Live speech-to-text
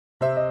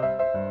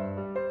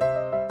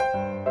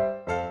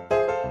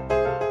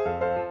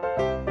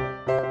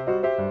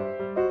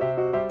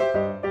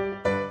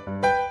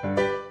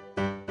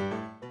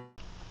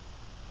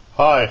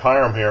Hi,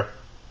 Hiram here.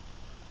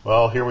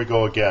 Well, here we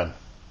go again.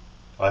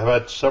 I've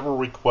had several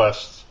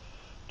requests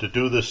to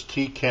do this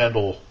tea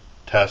candle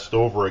test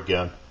over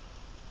again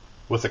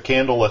with a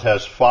candle that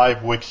has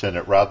 5 wicks in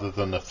it rather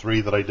than the 3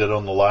 that I did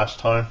on the last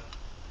time.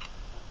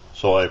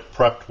 So I've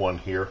prepped one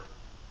here.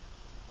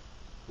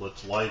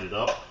 Let's light it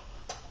up,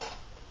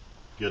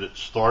 get it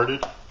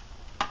started.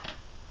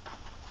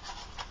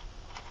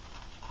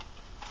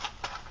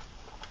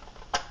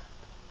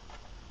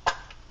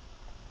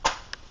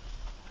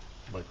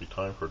 Might be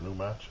time for new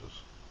matches.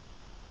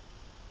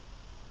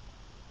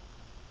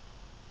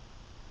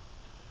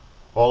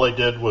 All I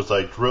did was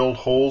I drilled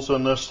holes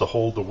in this to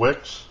hold the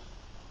wicks,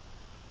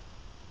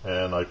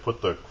 and I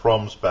put the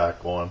crumbs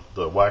back on,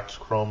 the wax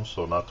crumbs,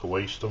 so not to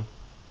waste them.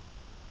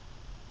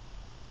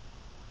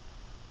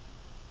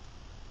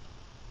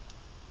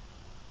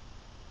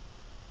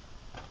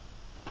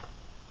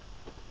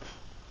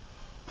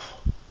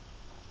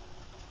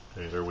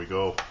 Okay, there we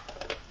go.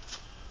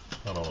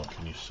 I don't know,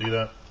 can you see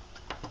that?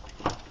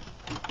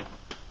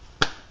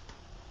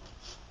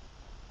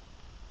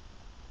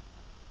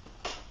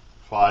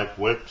 Five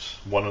wicks,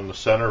 1 in the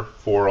center,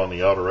 4 on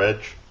the outer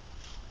edge.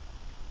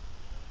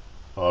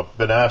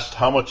 Been asked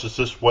how much does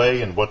this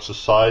weigh and what's the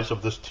size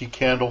of this tea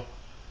candle.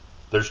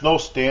 There's no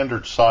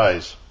standard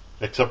size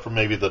except for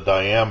maybe the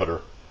diameter,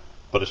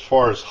 but as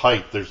far as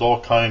height there's all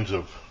kinds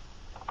of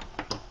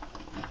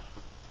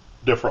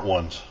different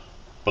ones.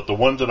 But the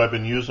ones that I've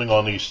been using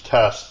on these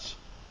tests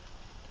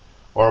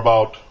are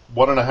about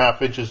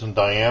 1.5 inches in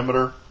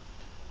diameter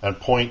and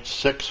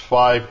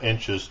 0.65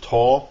 inches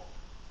tall,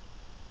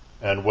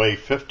 and weigh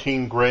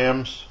 15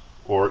 grams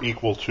or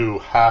equal to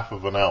 ½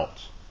 of an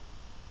ounce.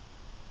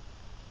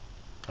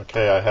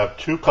 Okay, I have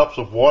 2 cups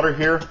of water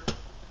here,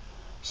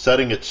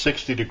 setting at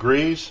 60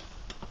 degrees.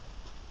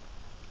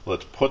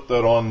 Let's put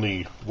that on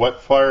the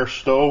WetFire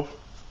stove.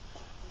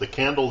 The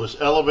candle is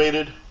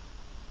elevated.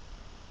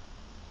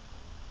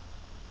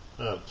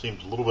 It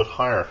seems a little bit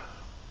higher.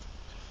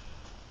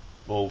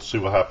 We'll see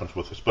what happens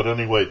with this. But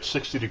anyway, it's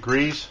 60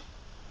 degrees,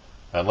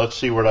 and let's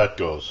see where that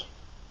goes.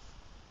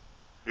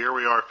 Here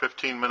we are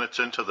 15 minutes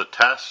into the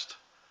test,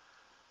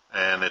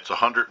 and it's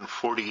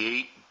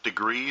 148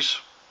 degrees.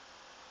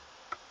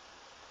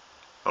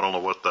 I don't know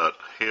what that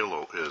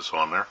halo is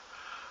on there.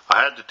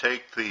 I had to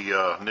take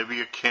the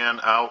Nivea can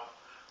out.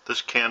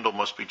 This candle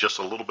must be just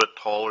a little bit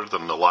taller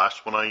than the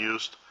last one I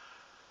used.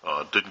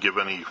 Didn't give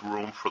any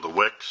room for the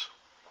wicks.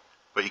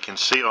 But you can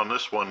see on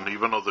this one,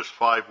 even though there's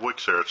 5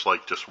 wicks there, it's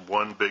like just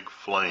one big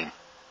flame.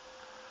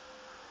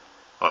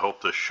 I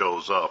hope this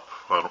shows up.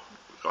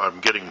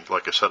 I'm getting,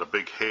 like I said, a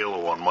big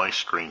halo on my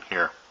screen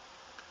here.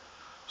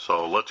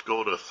 So let's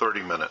go to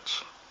 30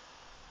 minutes.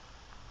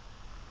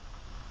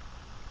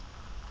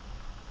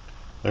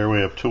 There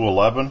we have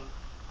 211.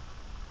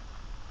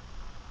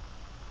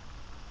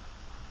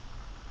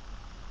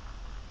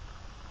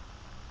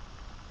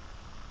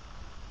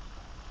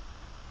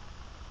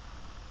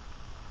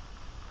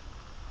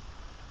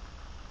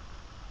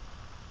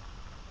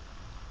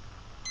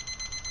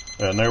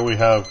 And there we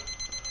have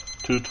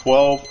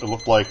 212. It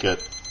looked like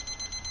at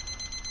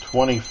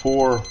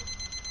 24,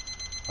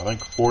 I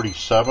think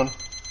 47.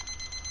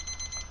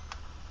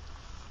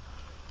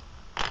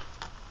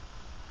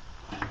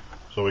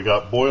 So we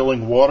got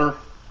boiling water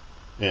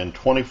in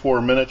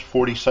 24 minutes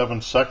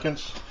 47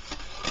 seconds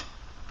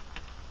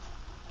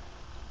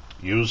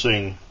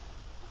using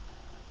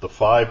the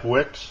 5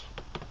 wicks.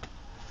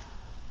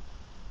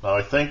 Now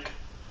I think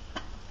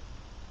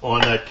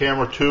on that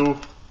camera 2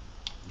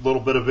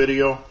 little bit of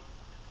video,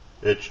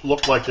 it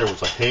looked like there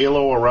was a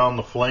halo around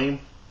the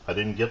flame. I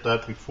didn't get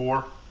that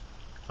before.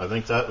 I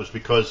think that was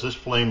because this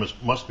flame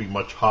must be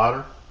much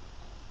hotter.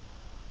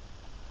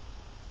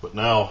 But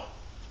now,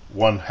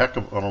 one heck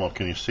of, I don't know,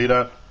 can you see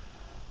that?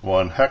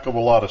 One heck of a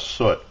lot of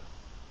soot.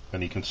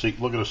 And you can see,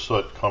 look at the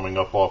soot coming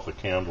up off the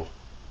candle.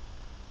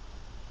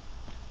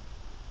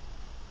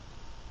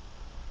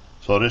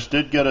 So this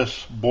did get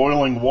us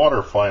boiling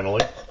water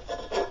finally,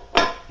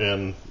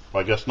 in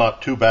I guess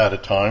not too bad a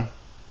time.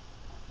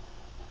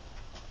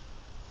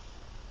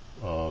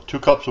 2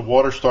 cups of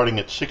water starting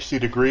at 60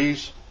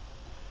 degrees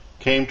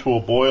came to a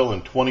boil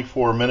in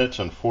 24 minutes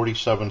and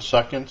 47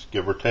 seconds,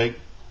 give or take.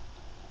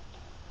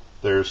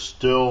 There's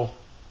still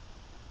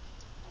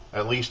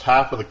at least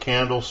half of the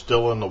candle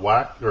still in the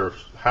wax, or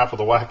half of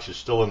the wax is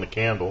still in the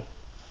candle.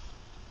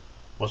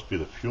 Must be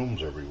the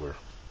fumes everywhere.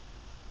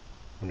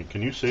 I mean,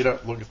 can you see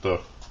that? Look at the,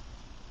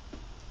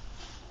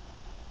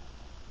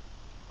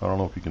 I don't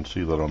know if you can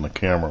see that on the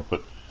camera,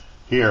 but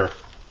here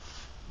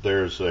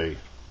there's a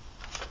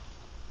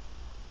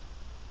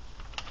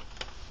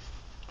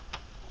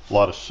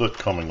lot of soot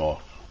coming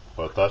off,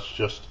 but that's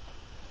just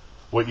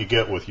what you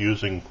get with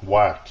using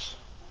wax.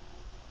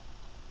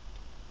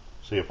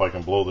 See if I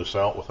can blow this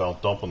out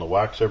without dumping the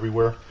wax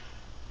everywhere.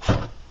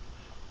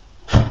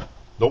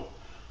 Nope.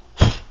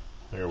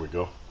 There we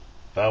go.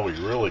 Now we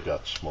really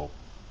got smoke.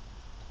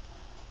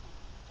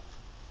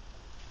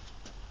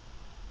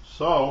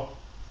 So,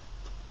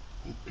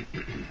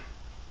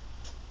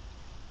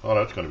 oh,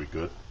 that's going to be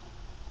good.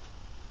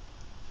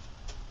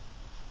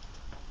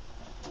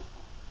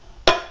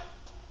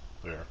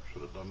 There,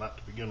 should have done that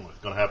to begin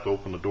with. Gonna have to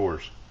open the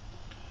doors.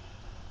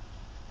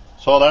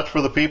 So that's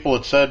for the people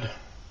that said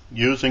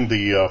using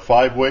the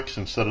 5 wicks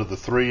instead of the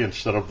 3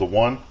 instead of the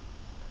 1.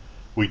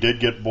 We did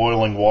get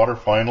boiling water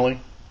finally,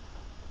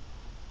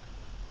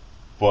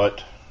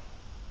 but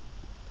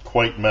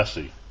quite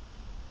messy.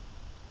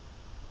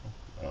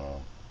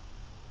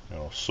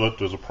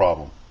 Soot is a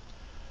problem.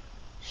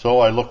 So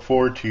I look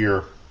forward to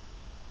your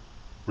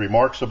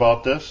remarks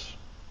about this,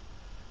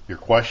 your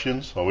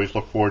questions. Always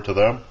look forward to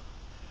them.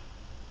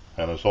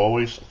 And as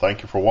always,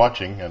 thank you for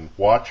watching, and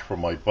watch for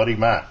my buddy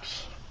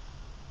Max.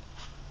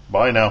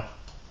 Bye now.